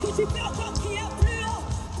tu peux encore crier plus haut,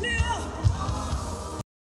 plus haut?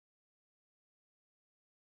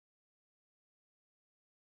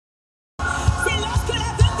 C'est lorsque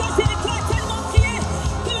la veuve de Jéricho a tellement crié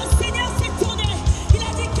que le Seigneur s'est tourné. Il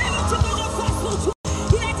a dit, que veux-tu que je fasse pour toi?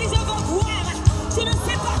 Il a dit, je veux voir. Je ne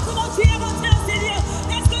sais pas comment tu es rentré dans ces lieux.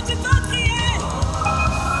 Est-ce que tu peux crier?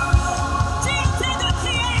 Tu es en train de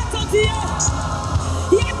crier à ton Dieu.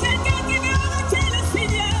 Il y a quelqu'un qui veut arrêter le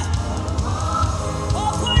Seigneur.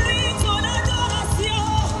 Offre-lui ton adoration.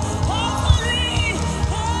 Offre-lui.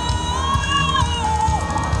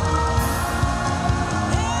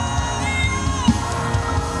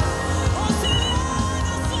 On se lève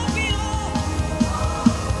dans son bureau.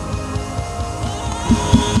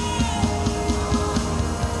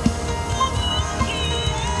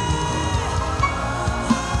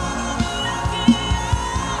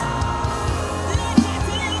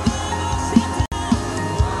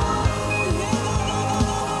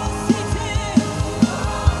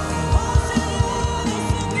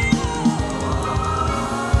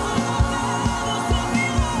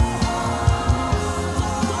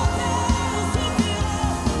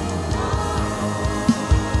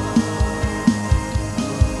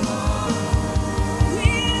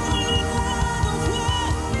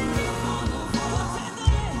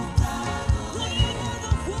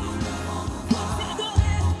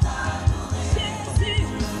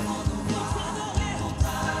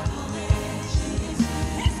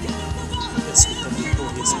 Let's come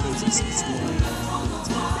before His presence this morning.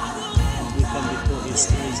 We come before His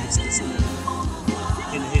presence this morning.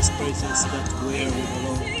 In His presence, that's where we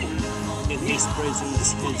belong. In His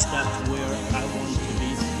presence is that where I want to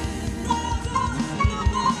be.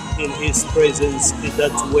 In His presence is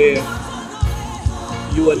that where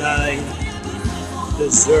you and I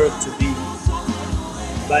deserve to be.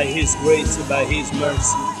 By His grace and by His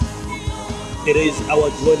mercy, it is our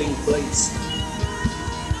dwelling place.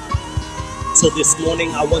 So this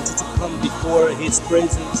morning I want you to come before His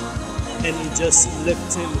presence and just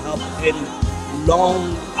lift Him up and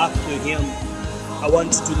long after Him. I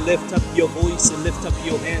want you to lift up your voice and lift up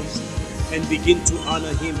your hands and begin to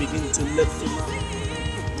honor Him, begin to lift Him up.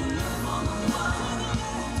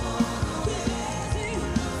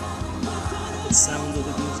 The sound of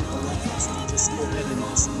the music, I want you to just go ahead and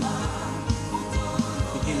just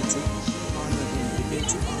begin to honor Him, begin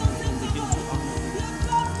to honor Him, begin to honor Him.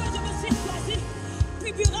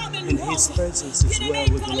 In His presence is where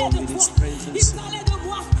we belong. In His presence,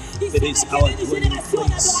 it is our dwelling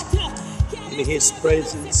place. In His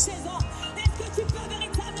presence,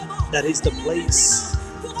 that is the place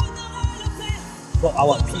for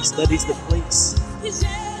our peace. That is the place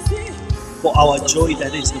for our joy.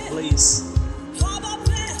 That is the place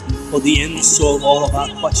for the answer of all of our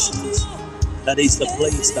questions. That is the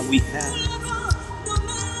place that we have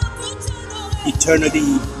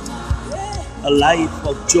eternity. A life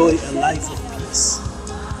of joy, a life of peace.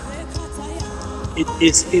 It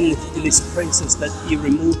is in His presence that He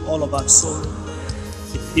removed all of our sorrow.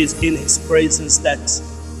 It is in His presence that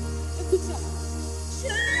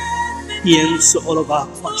He answers all of our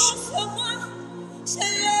questions.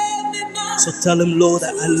 So tell Him, Lord,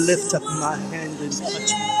 I lift up my hand and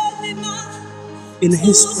touch me. In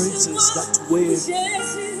His presence, that's where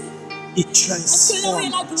it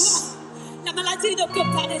transforms us.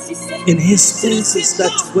 In His presence,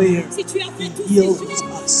 that's where He heals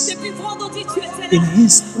us. In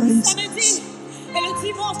His presence,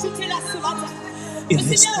 in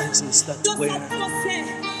His presence, that's where I want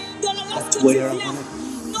to be. That's where I want to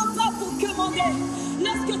be.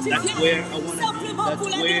 That's where I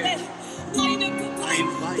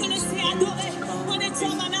invite you.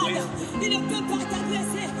 Il ne peut pas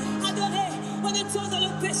t'adresser, adorer, on est tous dans le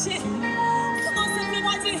péché. Comment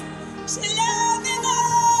simplement dire, je lève mes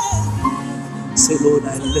mains. Say, Lord, I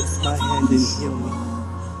lift my hand and heal me.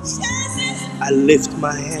 I lift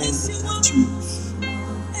my hand and touch you.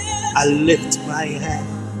 I lift my hand,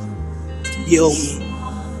 heal me.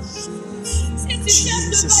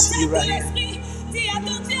 Jesus, here I am.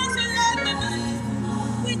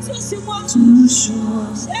 Touche-moi,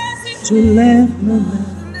 je lève mes mains.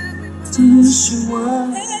 Touche-moi,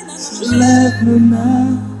 je lève mes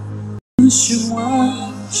mains. Touche-moi,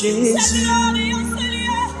 Jésus.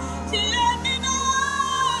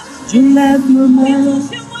 Je lève mes mains.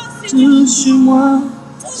 Touche-moi,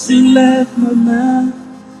 je lève mes mains.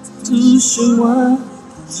 Touche-moi,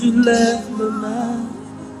 je lève mes mains.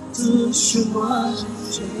 Touche-moi,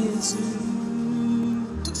 Jésus.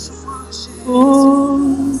 Oh,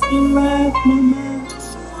 je lève mes mains.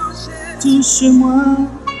 Touche-moi,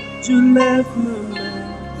 je lève mes mains.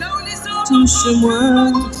 Touche-moi,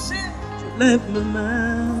 je lève ma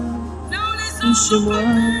main, touche-moi,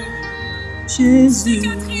 Jésus.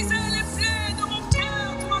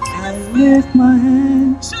 I lift my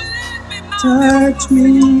hand, touch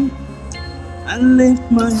me. I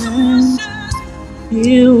lift my hand,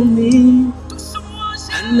 heal me.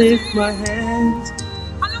 I lift my hand,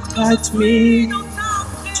 touch me,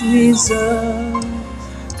 Jesus.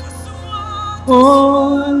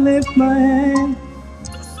 Oh, I lift my hand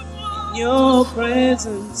in your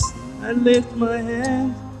presence. I lift my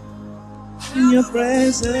hand in your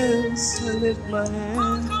presence. I lift my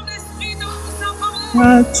hand,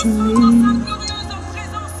 touch me.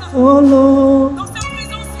 Oh Lord,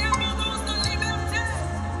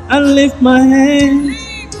 I lift my hand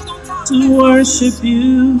to worship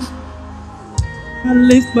you. I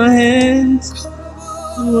lift my hands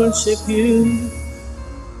to worship you.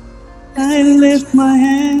 I lift my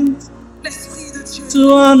hands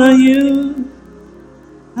to honor you.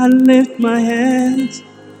 I lift my hands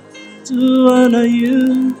to honor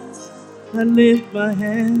you. I lift my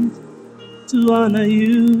hands to honor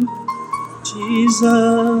you,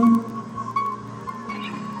 Jesus.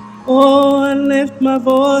 Oh, I lift my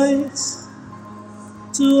voice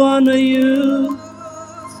to honor you.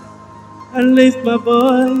 I lift my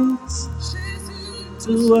voice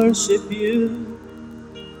to worship you.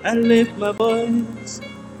 I lift my voice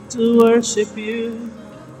to worship you,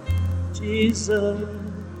 Jesus.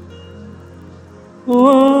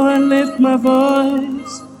 Oh, I lift my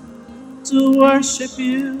voice to worship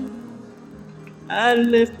you. I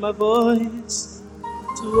lift my voice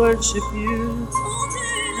to worship you.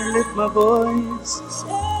 I lift my voice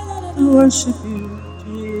to worship you,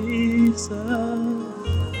 Jesus.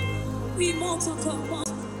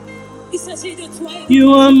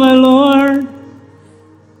 You are my Lord.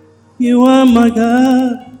 You are my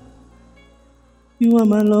God. You are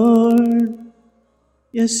my Lord.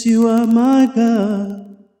 Yes, you are my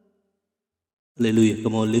God. Hallelujah.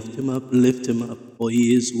 Come on, lift him up, for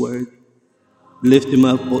he is worthy. Lift him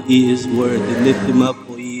up, for he is worthy. Lift him up,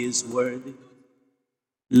 for he is worthy.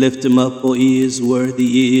 Lift him up, for he is worthy.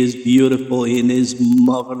 He is beautiful in his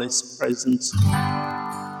marvelous presence.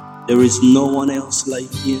 There is no one else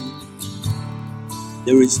like him.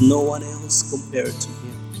 There is no one else compared to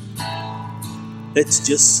him. Let's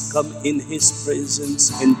just come in his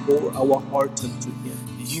presence and pour our heart unto him.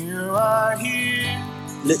 You are here.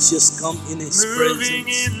 Let's just come in his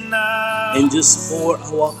presence and just pour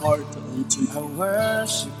our heart unto him. I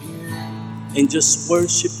worship you. And just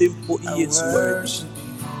worship him, for he is worthy.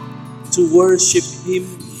 To worship him,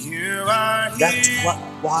 you are that's here.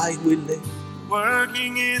 why we live.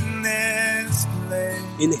 Working in this place.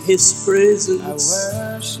 In his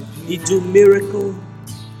presence, he do miracle.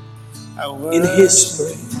 In his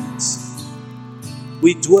presence,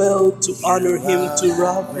 we dwell to honor him, to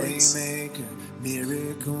reverence.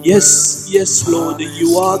 Yes, yes, Lord,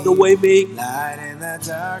 you are the way maker.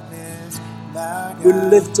 We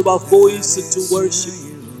lift our voice to worship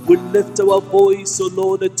you. We lift our voice, O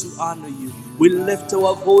Lord, to honor you. We lift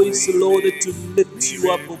our voice, O Lord, to lift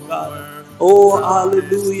you up, O God. Oh,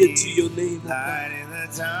 hallelujah to your name, O God.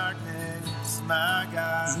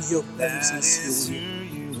 In your presence, you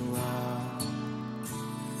are.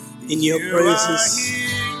 In your presence,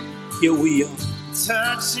 here we are.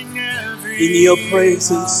 In your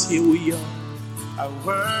presence, here we are.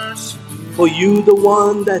 For you, the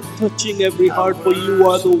one that touching every heart. For you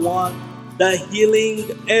are the one that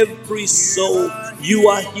healing every soul. You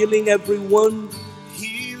are healing everyone.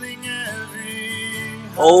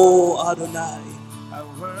 Oh, Adonai.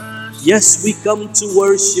 Yes, we come to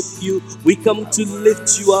worship you. We come to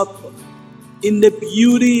lift you up in the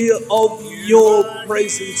beauty of your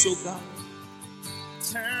presence, oh God.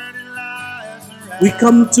 We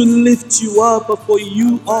come to lift you up, for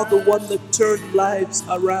you are the one that turned lives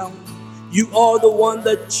around. You are the one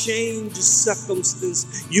that changed circumstances.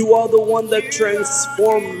 You are the one that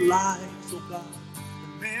transformed lives, oh God.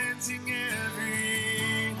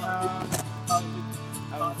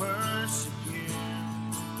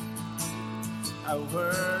 I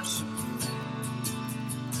worship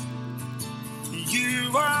you.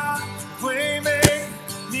 You are waymaker,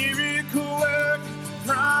 miracle work,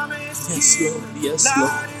 promise. Yes, Lord. Yes,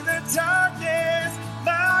 Lord.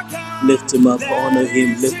 Lift him up, honor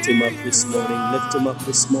him, lift him up this morning. Lift him up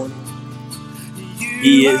this morning.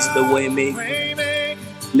 He is the waymaker.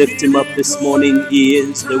 Lift him up this morning. He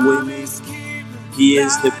is the waymaker. He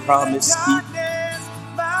is the promise keeper.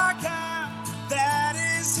 That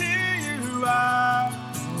is who you are.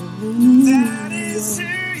 That is who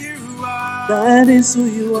you are. That is who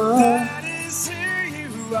you are.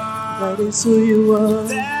 That is who you are.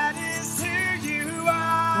 That is who you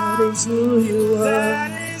are. That is who you are.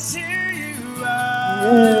 That is who you are.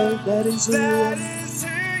 Yeah, that is who you That are. is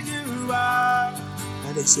who you are.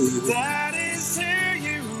 That is who you are. That is who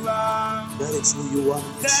you are. That is who you are.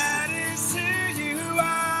 That is who you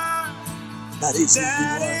are. That is who you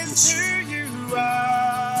That are. is who you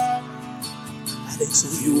are. That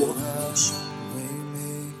is who you are.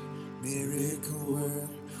 Waymaker, miracle worker,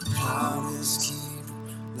 promise keeper,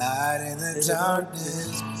 light in the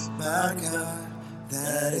darkness. My God,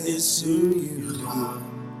 that is who you are.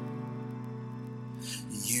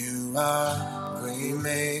 You are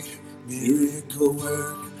waymaker, miracle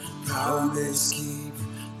worker, promise keeper,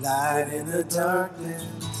 light in the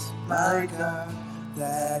darkness. My God,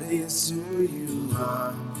 that is who you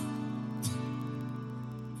are.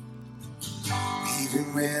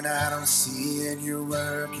 Even when I don't see it, you're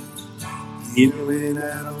working. Even when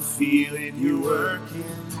I don't feel it, you're working.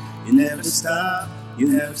 You never stop, you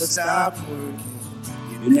never stop working.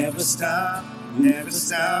 You never stop, you never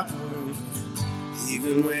stop working.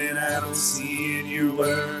 Even when I don't see it, you're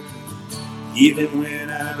working. Even when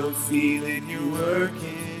I don't feel it, you're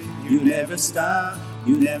working. You never stop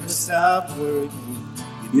working.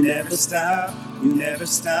 You never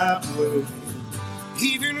stop working.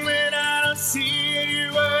 Even when I don't see it,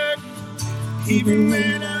 you're working. Even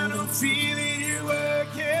when I don't feel it, you're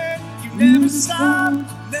working. You never stop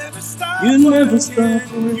You never working.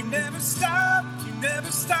 stop working. You never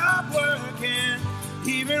stop working.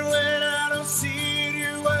 Even when I don't see it,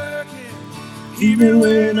 you're working. Even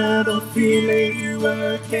when I don't feel it, you're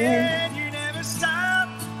working. You never stop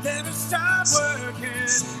working.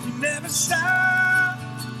 You never stop.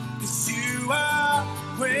 'Cause you are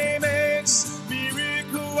waymaker,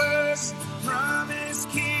 miracle worker, promise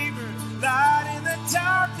keeper, light in the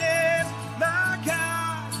darkness. My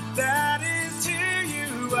God, that is who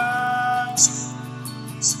you are.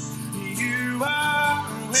 You are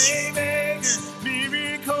waymaker,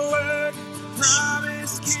 miracle worker,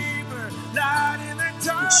 promise keeper, light in the Yeshua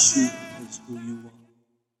darkness. is who you are.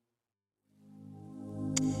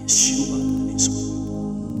 Yeshua is who you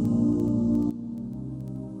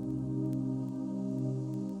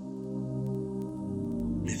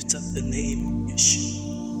are. Lift up the name of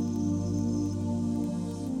Yeshua.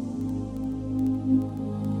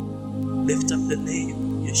 Lift up the name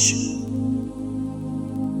of Yeshua.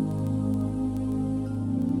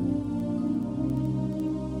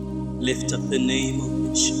 Lift up the name of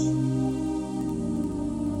Yeshua.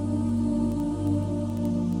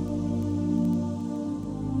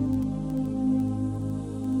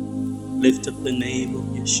 Lift up the name of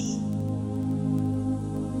Yeshua.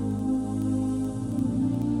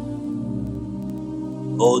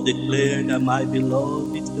 Oh, declare that my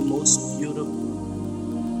beloved is the most beautiful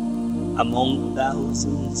among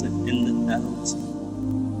thousands and in the thousands.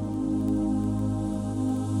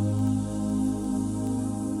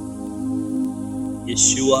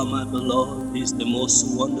 Yeshua, my beloved, is the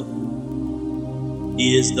most wonderful.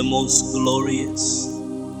 He is the most glorious.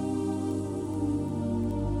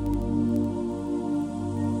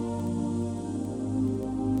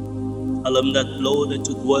 Tell him that, Lord, that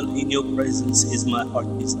to dwell in your presence is my heart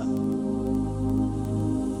desire.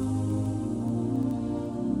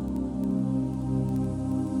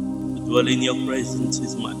 To dwell in your presence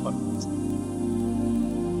is my heart desire.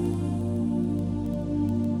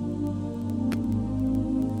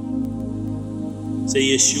 Say,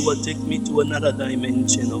 Yeshua, take me to another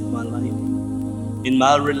dimension of my life. In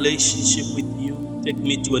my relationship with you, take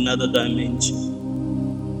me to another dimension.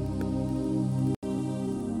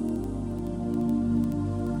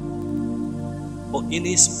 For in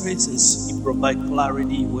His presence, He provides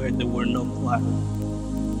clarity where there were no clarity.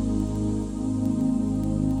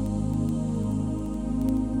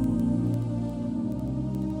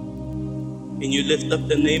 Can you lift up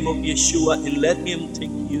the name of Yeshua and let Him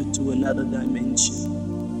take you to another dimension?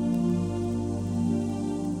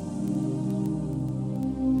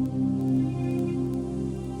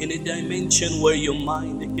 In a dimension where your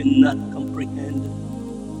mind cannot comprehend,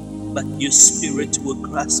 but your spirit will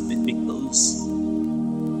grasp it because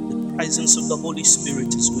the presence of the Holy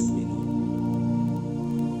Spirit is within you.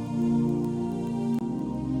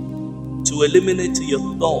 To eliminate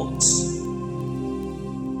your thoughts,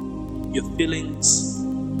 your feelings,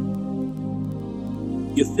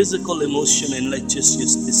 your physical emotion, and let just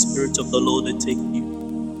use the Spirit of the Lord to take you.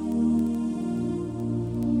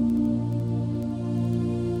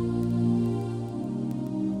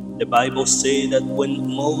 The Bible says that when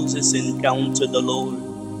Moses encountered the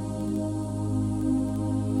Lord,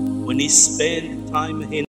 when he spent time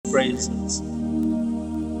in His presence,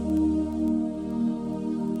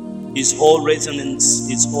 his whole resonance,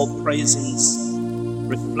 his whole presence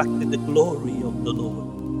reflected the glory of the Lord.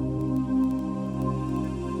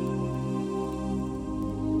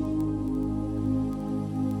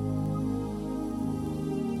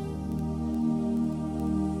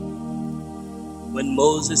 When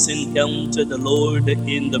Moses encountered the Lord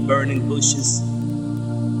in the burning bushes,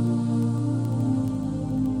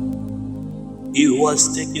 he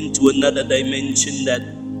was taken to another dimension that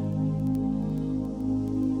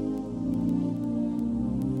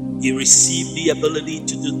he received the ability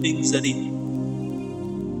to do things that he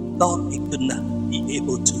thought he could not be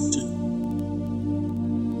able to do.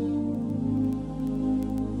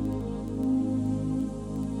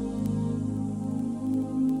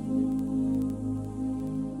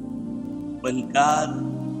 When God,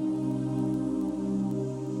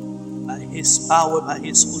 by His power, by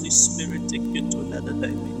His Holy Spirit, take you to another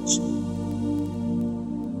dimension,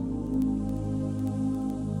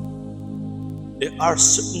 there are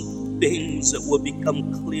certain things that will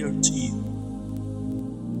become clear to you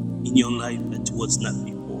in your life that was not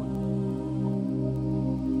before.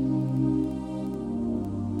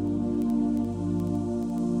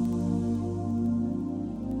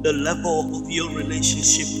 The level of your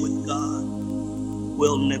relationship with God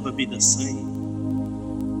will never be the same.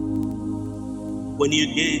 When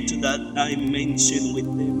you get to that dimension with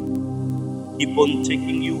Him, keep on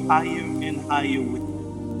taking you higher and higher with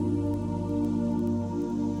Him.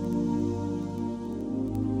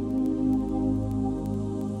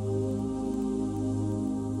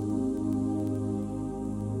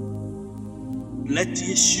 Let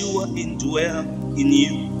Yeshua indwell in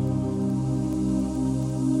you.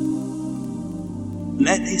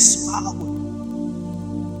 Let His power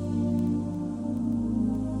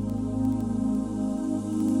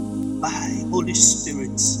by Holy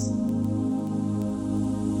Spirit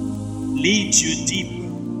lead you deeper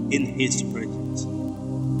in His presence.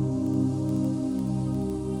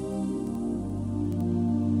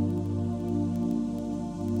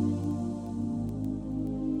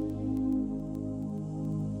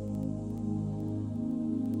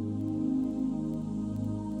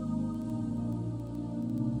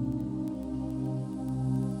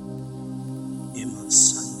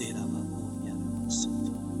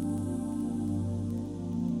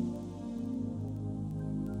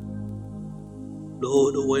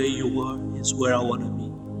 Lord, where you are is where I want to be.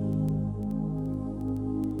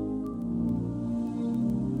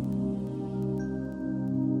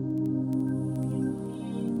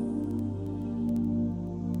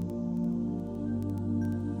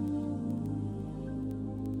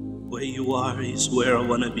 Where you are is where I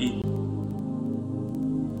want to be.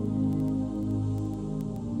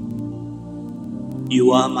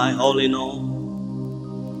 You are my all in all.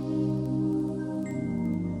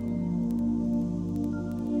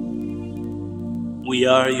 We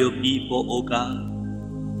are your people, O God.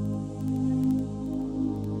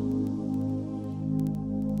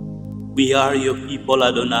 We are your people,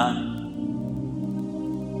 Adonai.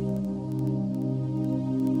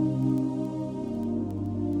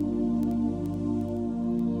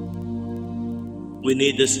 We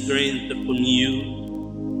need the strength from you.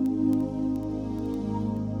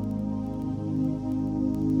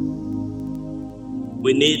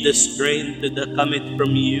 We need the strength that cometh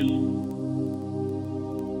from you.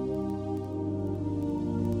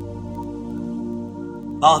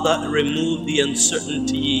 Father, remove the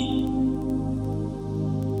uncertainty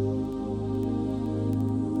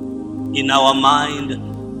in our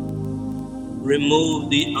mind. Remove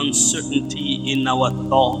the uncertainty in our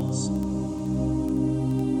thoughts.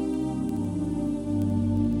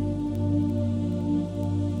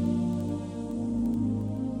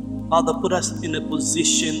 Father, put us in a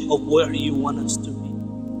position of where you want us to be.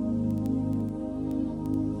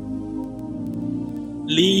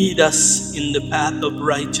 Lead us in the path of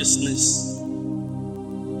righteousness.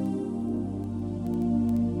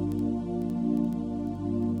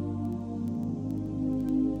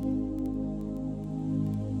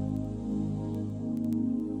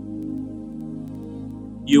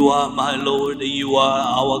 You are my Lord, you are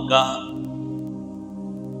our God.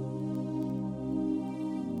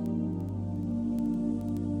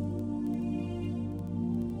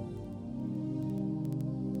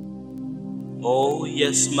 Oh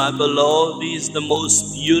yes, my beloved is the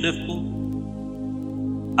most beautiful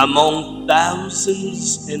among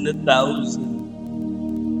thousands and a thousand.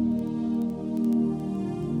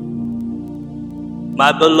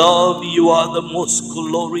 My beloved, you are the most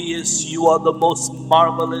glorious, you are the most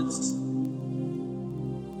marvelous.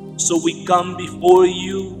 So we come before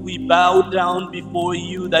you, we bow down before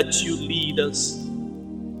you that you lead us,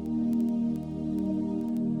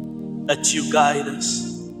 that you guide us.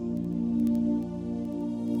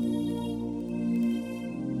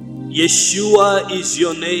 Yeshua is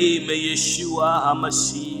your name, Yeshua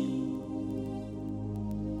HaMashiach.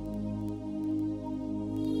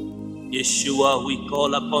 Yeshua, we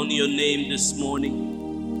call upon your name this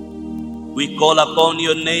morning. We call upon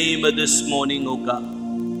your name this morning, O God.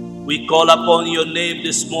 We call upon your name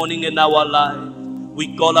this morning in our life.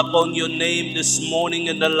 We call upon your name this morning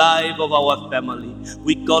in the life of our family.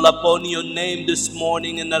 We call upon your name this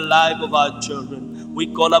morning in the life of our children. We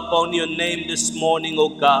call upon your name this morning, O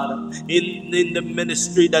God, in the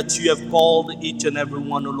ministry that you have called each and every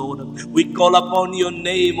one, O Lord. We call upon your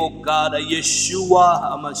name, O God,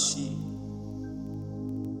 Yeshua HaMashiach.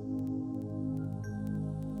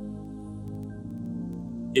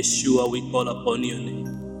 Yeshua, we call upon your name.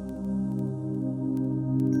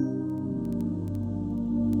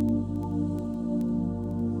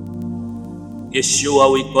 Yeshua,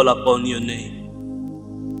 we call upon your name.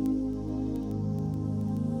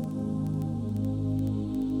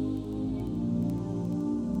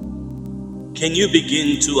 Can you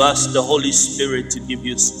begin to ask the Holy Spirit to give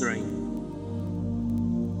you strength?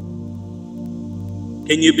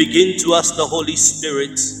 Can you begin to ask the Holy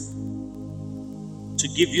Spirit to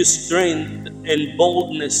give you strength and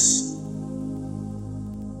boldness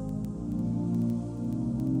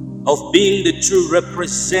of being the true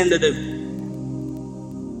representative,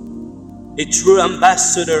 a true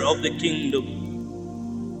ambassador of the kingdom?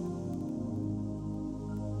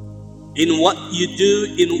 In what you do,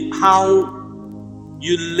 in how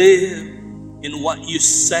you live, in what you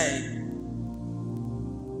say.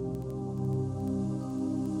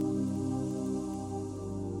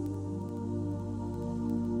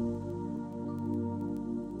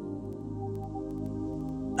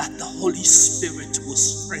 That the Holy Spirit will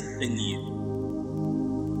strengthen you.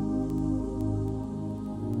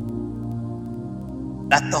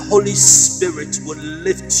 That the Holy Spirit will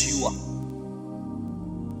lift you up.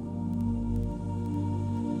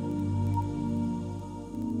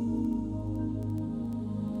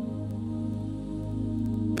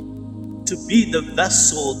 To be the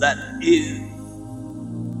vessel that you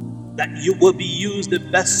will be used, the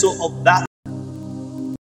vessel of that.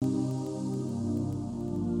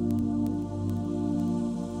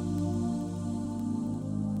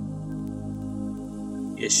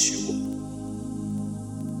 Yeshua.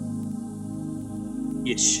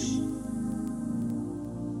 Yeshua.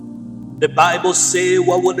 The Bible says,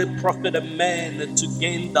 what would it profit a man to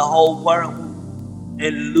gain the whole world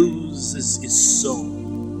and loses his soul?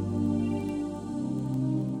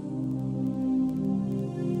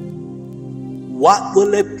 What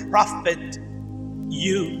will it profit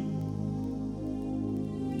you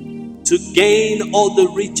to gain all the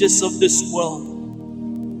riches of this world?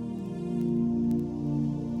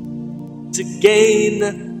 To gain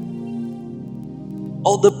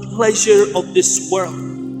all the pleasure of this world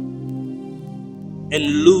and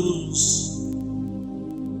lose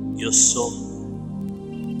your soul?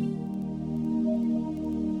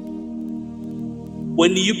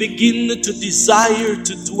 When you begin to desire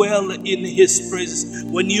to dwell in His presence,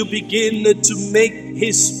 when you begin to make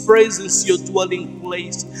His presence your dwelling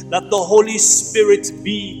place, that the Holy Spirit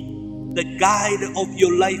be the guide of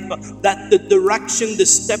your life, that the direction, the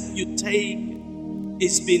step you take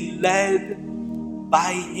is being led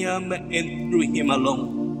by Him and through Him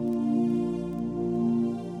alone.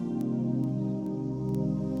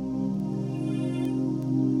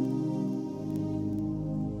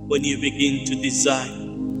 When you begin to desire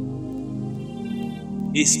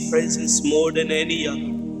His presence more than any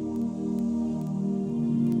other,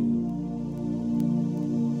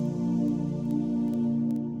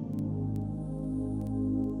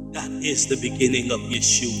 that is the beginning of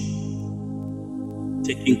Yeshua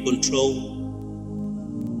taking control.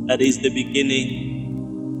 That is the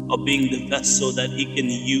beginning of being the vessel that He can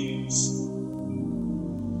use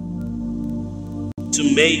to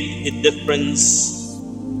make a difference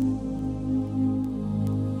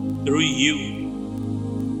through you,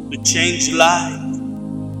 to change lives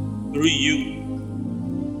through you.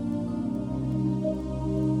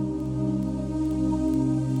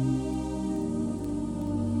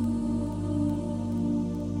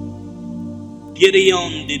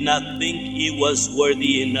 Gideon did not think he was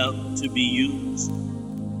worthy enough to be used.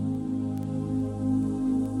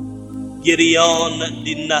 Gideon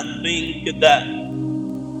did not think that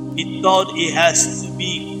he thought he has to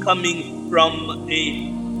be coming from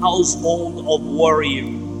a household of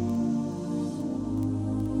warriors.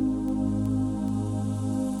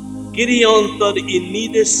 Gideon thought he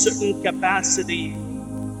needed certain capacity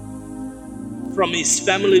from his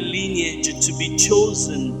family lineage to be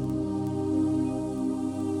chosen,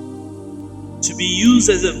 to be used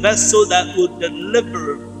as a vessel that would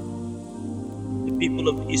deliver people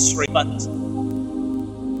of Israel. But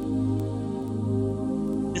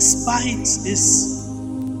despite this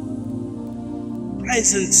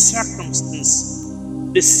present circumstance,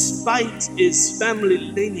 despite his family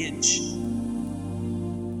lineage,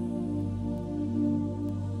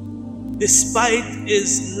 despite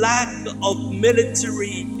his lack of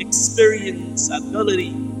military experience,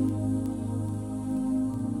 ability,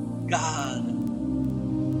 God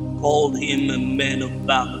called him a man of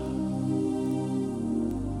valor.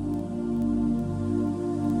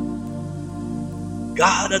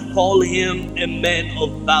 God had called him a man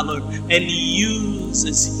of valor, and he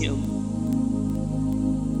uses him.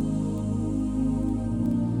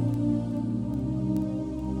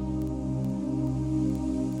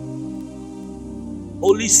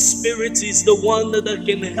 Holy Spirit is the one that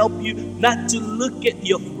can help you not to look at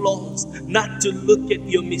your flaws, not to look at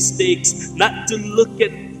your mistakes, not to look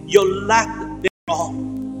at your lack thereof.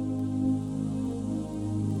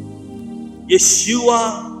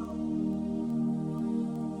 Yeshua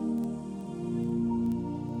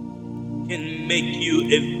can make you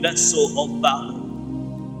a vessel of valor.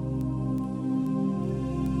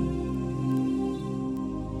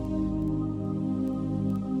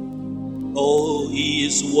 Oh, he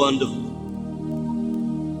is wonderful.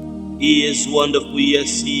 He is wonderful.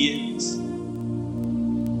 Yes, he is.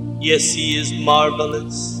 Yes, he is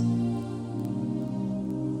marvelous.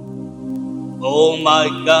 Oh my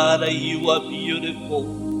God, you are beautiful.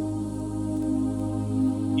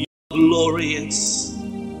 You are glorious.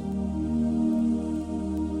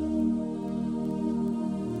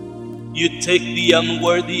 You take the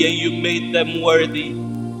unworthy and you made them worthy.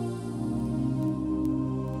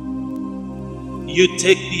 You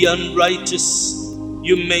take the unrighteous,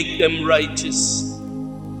 you make them righteous.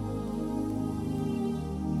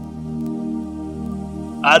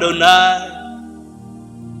 Adonai,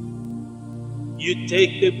 you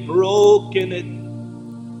take the broken,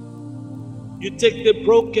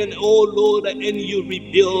 oh Lord, and you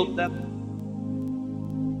rebuild them.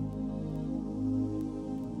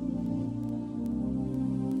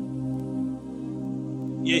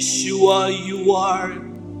 Yeshua, you are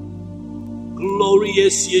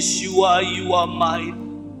glorious. Yeshua, you are mighty.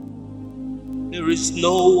 There is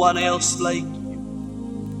no one else like you.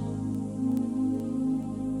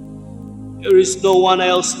 There is no one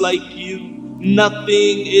else like you.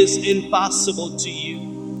 Nothing is impossible to you.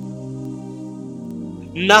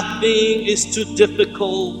 Nothing is too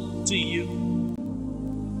difficult to you.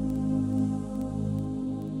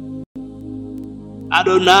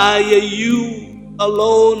 Adonai, you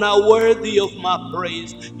alone are worthy of my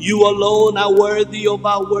praise. You alone are worthy of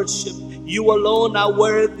our worship. You alone are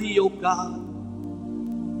worthy, O God.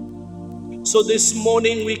 So this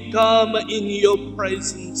morning we come in your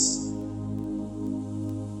presence.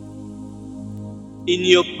 In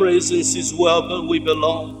your presence is where we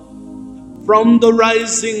belong. From the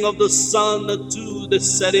rising of the sun to the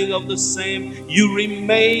setting of the same, you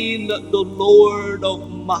remain the Lord of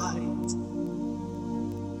might.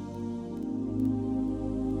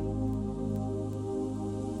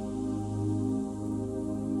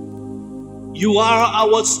 You are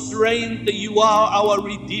our strength. You are our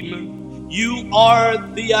Redeemer. You are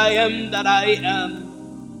the I am that I am.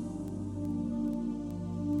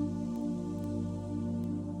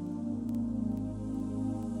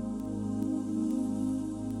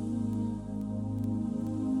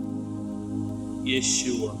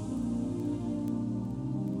 Yeshua.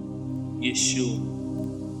 Yeshua.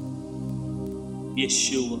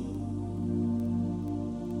 Yeshua.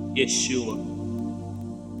 Yeshua.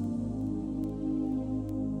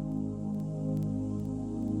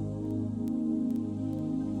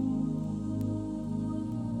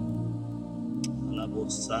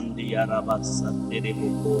 Sandi arabasa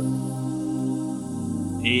terebokor.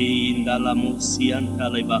 Indala musian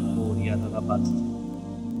talebakor yarabasa.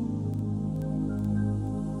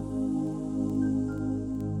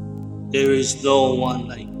 There is no one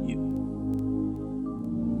like you.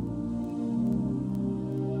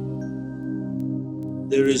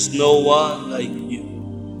 There is no one like you.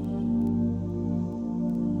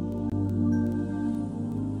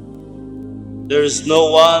 There is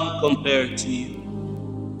no one compared to you.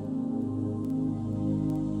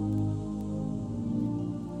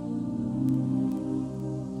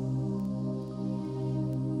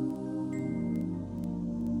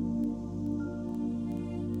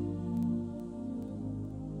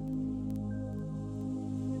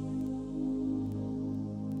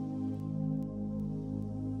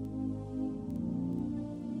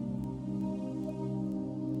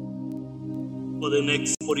 For the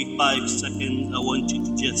next 45 seconds, I want you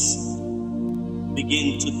to just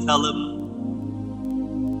begin to tell him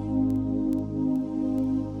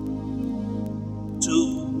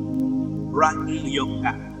brighten your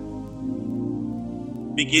path.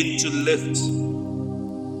 Begin to lift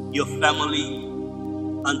your family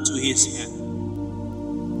unto his hand.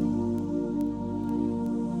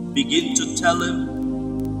 Begin to tell him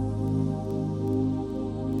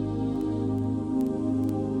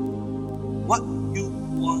what you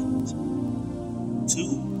want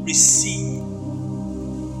to receive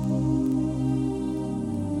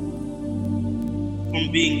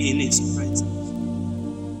from being in his presence.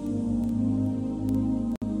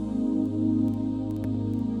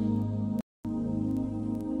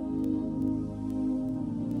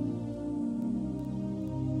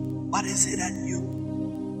 What is it that you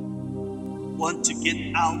want to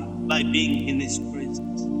get out by being in his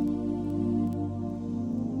presence?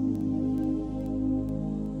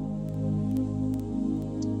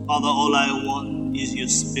 Father, all I want is your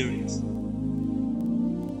spirit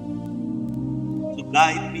to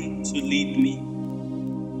guide me, to lead me,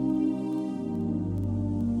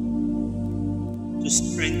 to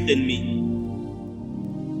strengthen me,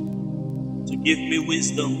 to give me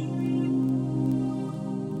wisdom,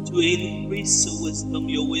 to increase the wisdom,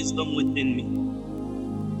 your wisdom within me.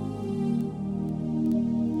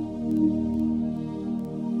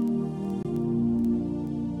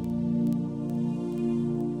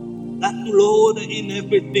 That, Lord, in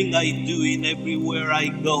everything I do, in everywhere I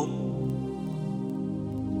go,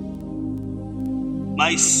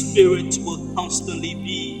 my spirit will constantly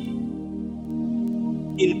be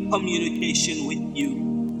in communication with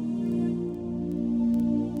you.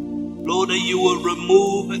 Lord, that you will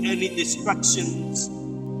remove any distractions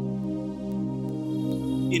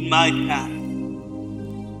in my path,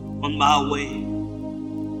 on my way.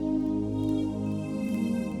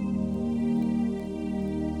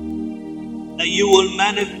 That you will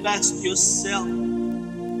manifest yourself in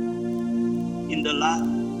the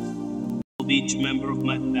lives of each member of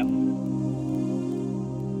my family.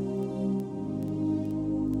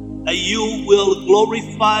 That you will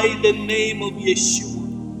glorify the name of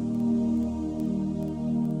Yeshua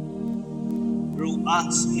through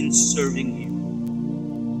us in serving you.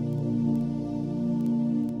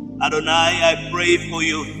 Adonai, I pray for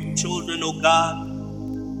your children, O God.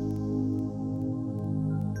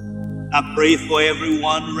 I pray for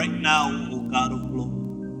everyone right now, O God of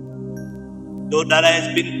glory. Lord, that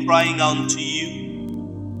has been crying unto you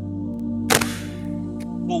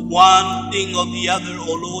for one thing or the other,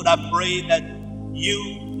 O Lord, I pray that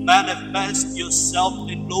you manifest yourself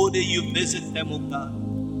and Lord, that you visit them, O God.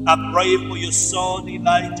 I pray for your son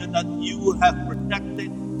Elijah that you have protected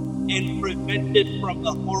and prevented from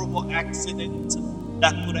a horrible accident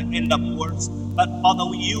that could have ended up worse. But Father,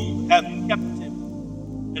 you have kept him.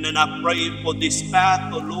 And then I pray for this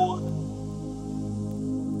path, O Lord,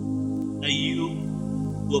 that you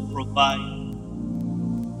will provide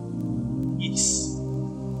peace,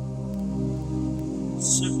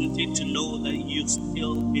 certainty to know that you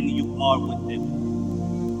still and you are with him.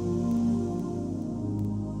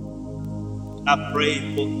 I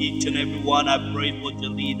pray for each and every one. I pray for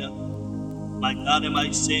Jalida, my God and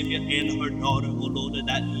my Savior, and her daughter, O Lord,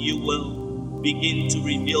 that you will begin to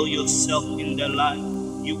reveal yourself in their life.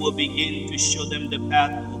 You will begin to show them the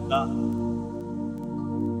path, O God.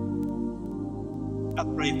 I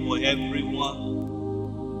pray for everyone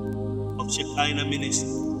of Shekinah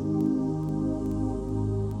Ministry.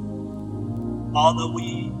 Father,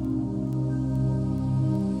 we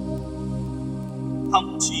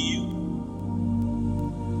come to you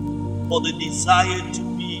for the desire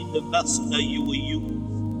to be the vessel that you will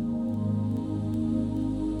use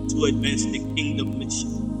to advance the kingdom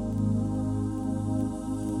mission.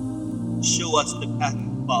 Show us the path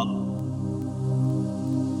to follow.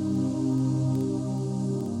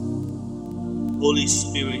 Holy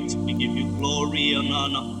Spirit, we give you glory and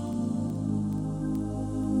honor.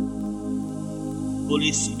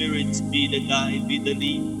 Holy Spirit, be the guide, be the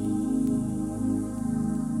lead.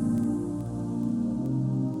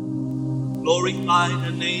 Glorify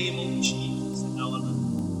the name of Jesus in our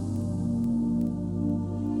life.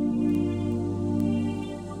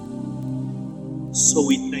 So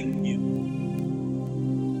we thank you.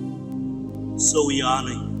 So we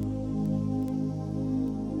honor you.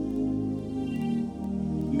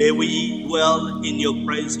 May we dwell in your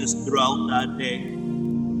presence throughout our day.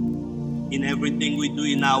 In everything we do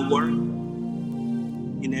in our work,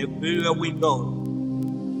 in everywhere we go,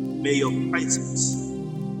 may your presence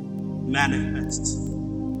manifest.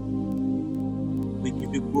 We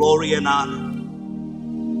give you glory and honor.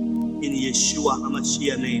 In Yeshua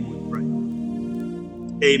HaMashiach name we pray.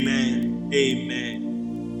 Amen. Amen.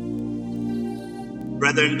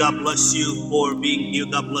 Brethren, God bless you for being here.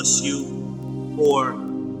 God bless you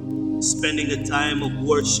for spending a time of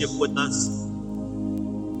worship with us.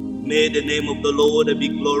 May the name of the Lord be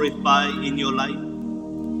glorified in your life.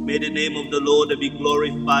 May the name of the Lord be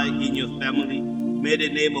glorified in your family. May the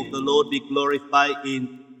name of the Lord be glorified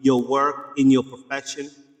in your work, in your profession,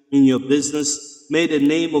 in your business. May the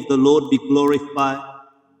name of the Lord be glorified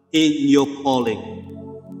in your calling.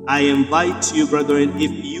 I invite you, brethren,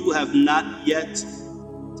 if you have not yet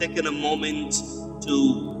taken a moment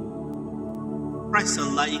to press a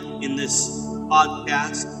like in this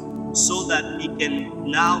podcast so that it can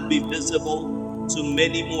now be visible to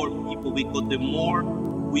many more people, because the more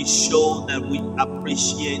we show that we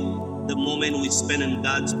appreciate the moment we spend in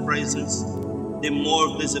God's presence, the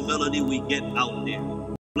more visibility we get out there.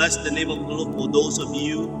 Bless the name of the Lord for those of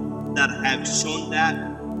you that have shown that.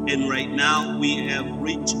 And right now we have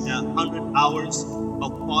reached 100 hours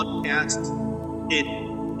of podcast. It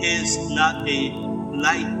is not a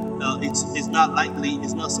light. It's not lightly.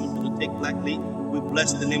 It's not something to take lightly. We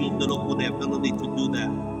bless the name of the Lord for the ability to do that,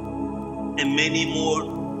 and many more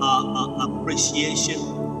appreciation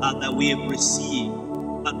that we have received.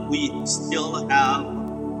 But we still have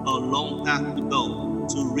a long path to go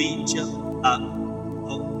to reach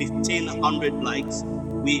 1,500 likes.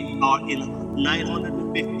 We are in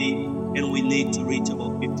 950, and we need to reach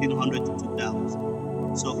about 1,500 to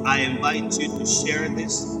 2,000. So I invite you to share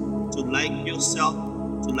this, to like yourself,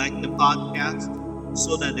 to like the podcast,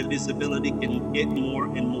 so that the visibility can get more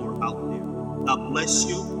and more out there. God bless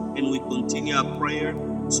you, and we continue our prayer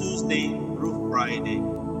Tuesday through Friday,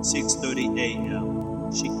 6:30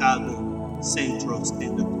 a.m. Chicago Central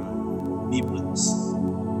Standard Time. Be blessed.